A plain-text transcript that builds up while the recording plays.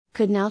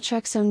Could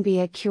naltrexone be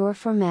a cure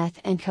for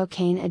meth and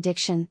cocaine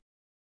addiction?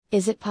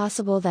 Is it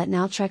possible that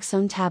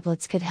naltrexone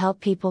tablets could help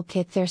people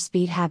kick their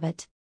speed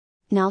habit?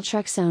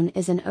 Naltrexone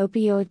is an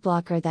opioid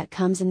blocker that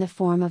comes in the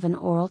form of an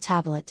oral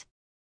tablet.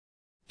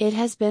 It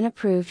has been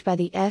approved by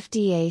the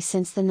FDA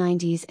since the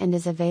 90s and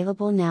is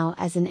available now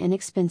as an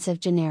inexpensive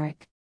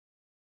generic.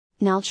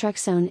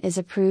 Naltrexone is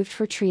approved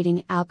for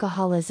treating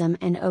alcoholism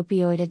and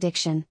opioid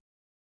addiction.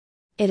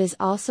 It is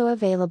also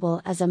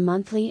available as a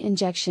monthly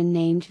injection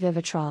named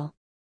Vivitrol.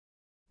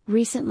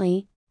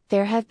 Recently,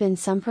 there have been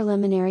some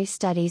preliminary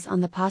studies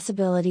on the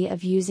possibility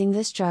of using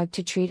this drug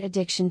to treat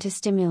addiction to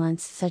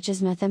stimulants such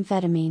as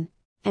methamphetamine,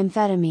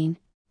 amphetamine,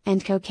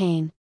 and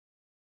cocaine.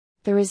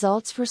 The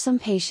results for some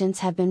patients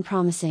have been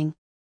promising.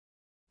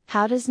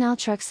 How does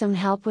naltrexone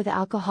help with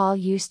alcohol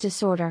use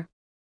disorder?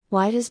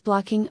 Why does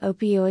blocking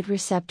opioid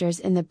receptors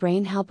in the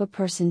brain help a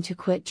person to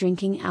quit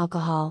drinking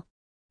alcohol?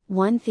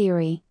 One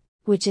theory,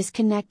 which is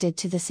connected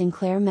to the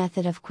Sinclair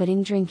method of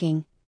quitting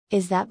drinking,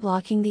 is that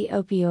blocking the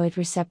opioid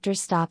receptor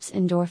stops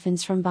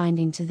endorphins from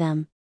binding to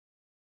them.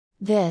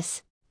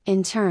 This,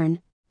 in turn,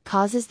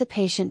 causes the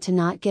patient to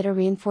not get a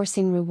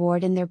reinforcing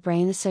reward in their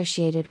brain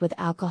associated with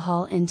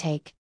alcohol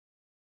intake.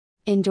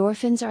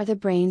 Endorphins are the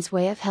brain's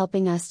way of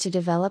helping us to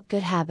develop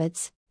good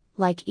habits,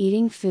 like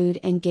eating food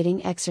and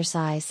getting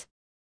exercise.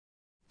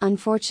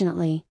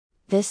 Unfortunately,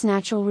 this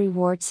natural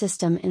reward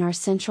system in our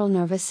central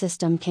nervous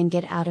system can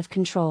get out of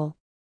control.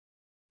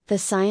 The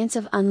science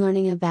of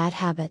unlearning a bad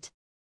habit.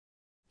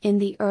 In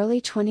the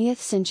early 20th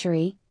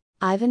century,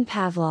 Ivan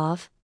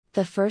Pavlov,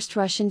 the first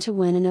Russian to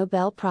win a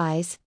Nobel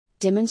Prize,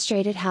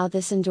 demonstrated how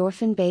this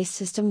endorphin-based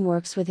system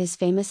works with his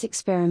famous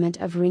experiment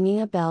of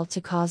ringing a bell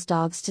to cause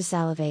dogs to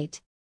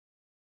salivate.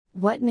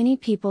 What many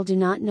people do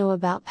not know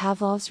about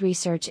Pavlov's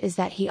research is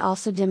that he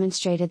also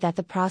demonstrated that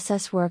the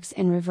process works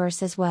in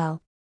reverse as well.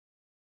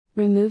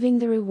 Removing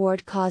the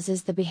reward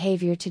causes the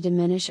behavior to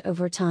diminish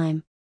over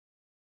time.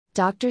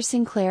 Dr.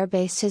 Sinclair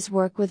based his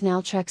work with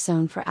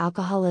naltrexone for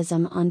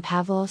alcoholism on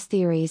Pavlov's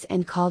theories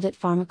and called it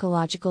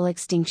pharmacological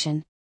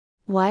extinction.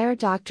 Why are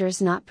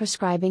doctors not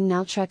prescribing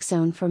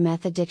naltrexone for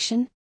meth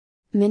addiction?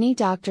 Many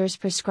doctors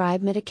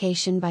prescribe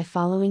medication by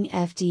following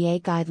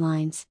FDA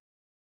guidelines.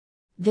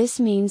 This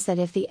means that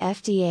if the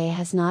FDA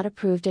has not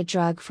approved a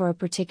drug for a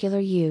particular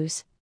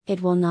use,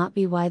 it will not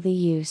be widely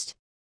used.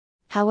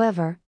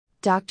 However,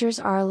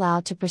 doctors are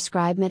allowed to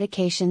prescribe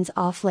medications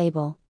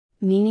off-label,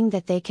 meaning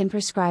that they can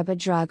prescribe a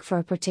drug for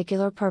a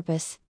particular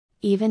purpose,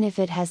 even if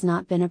it has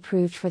not been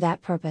approved for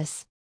that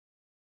purpose.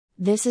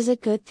 This is a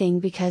good thing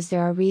because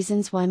there are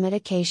reasons why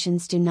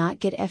medications do not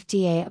get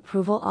FDA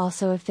approval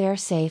also if they are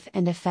safe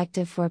and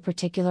effective for a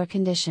particular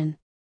condition.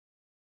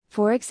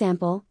 For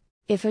example,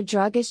 if a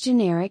drug is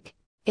generic,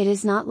 it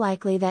is not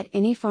likely that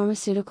any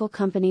pharmaceutical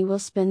company will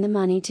spend the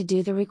money to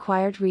do the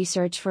required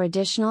research for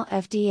additional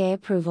FDA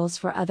approvals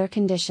for other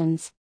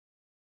conditions.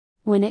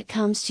 When it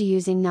comes to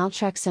using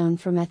naltrexone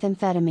for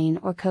methamphetamine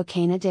or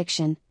cocaine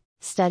addiction,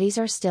 studies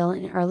are still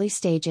in early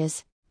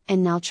stages,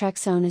 and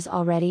naltrexone is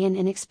already an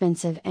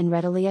inexpensive and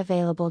readily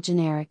available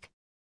generic.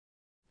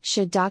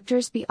 Should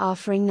doctors be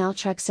offering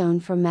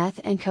naltrexone for meth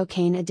and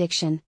cocaine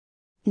addiction?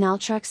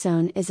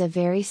 Naltrexone is a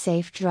very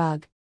safe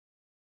drug.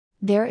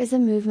 There is a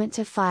movement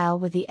to file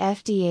with the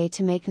FDA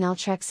to make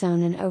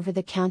naltrexone an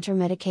over-the-counter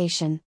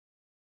medication.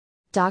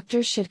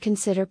 Doctors should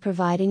consider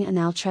providing a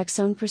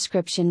naltrexone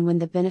prescription when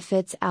the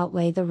benefits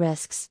outweigh the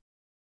risks.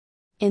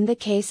 In the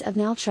case of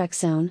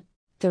naltrexone,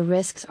 the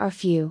risks are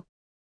few.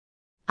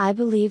 I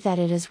believe that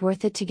it is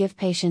worth it to give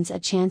patients a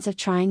chance of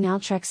trying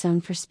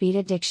naltrexone for speed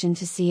addiction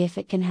to see if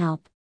it can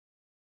help.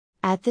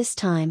 At this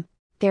time,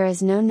 there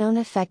is no known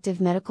effective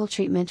medical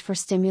treatment for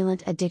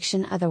stimulant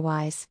addiction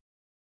otherwise.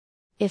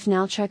 If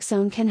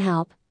naltrexone can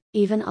help,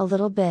 even a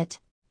little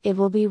bit, it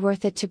will be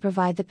worth it to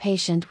provide the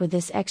patient with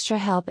this extra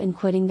help in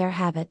quitting their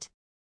habit.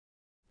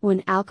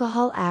 When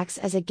alcohol acts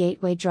as a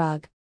gateway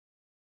drug.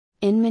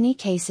 In many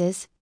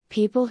cases,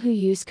 people who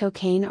use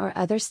cocaine or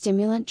other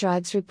stimulant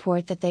drugs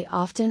report that they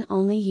often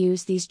only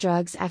use these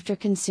drugs after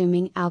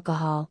consuming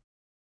alcohol.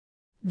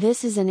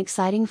 This is an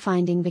exciting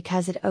finding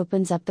because it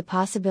opens up the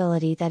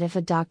possibility that if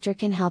a doctor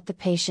can help the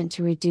patient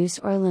to reduce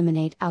or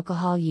eliminate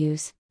alcohol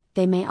use,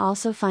 they may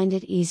also find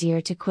it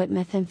easier to quit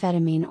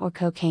methamphetamine or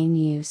cocaine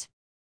use.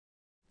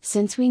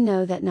 Since we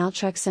know that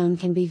naltrexone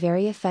can be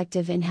very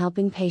effective in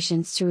helping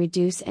patients to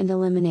reduce and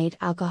eliminate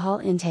alcohol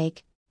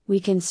intake,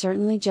 we can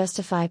certainly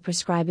justify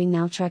prescribing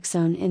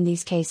naltrexone in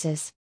these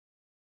cases.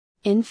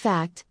 In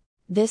fact,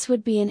 this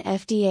would be an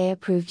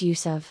FDA-approved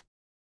use of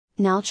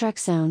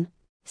naltrexone,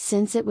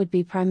 since it would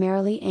be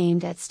primarily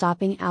aimed at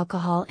stopping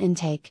alcohol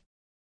intake.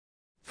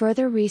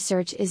 Further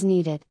research is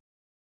needed.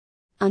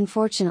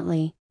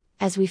 Unfortunately,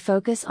 as we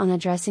focus on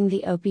addressing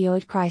the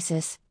opioid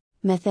crisis,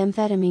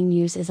 methamphetamine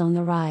use is on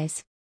the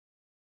rise.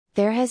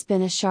 There has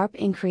been a sharp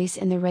increase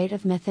in the rate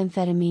of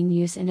methamphetamine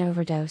use and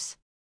overdose.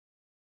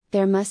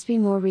 There must be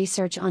more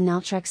research on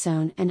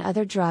naltrexone and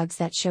other drugs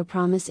that show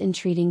promise in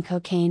treating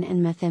cocaine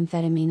and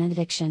methamphetamine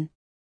addiction.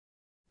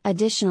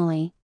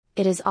 Additionally,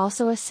 it is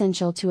also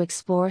essential to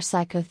explore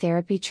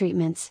psychotherapy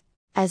treatments,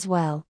 as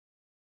well.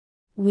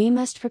 We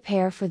must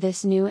prepare for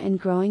this new and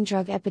growing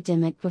drug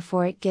epidemic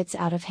before it gets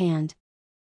out of hand.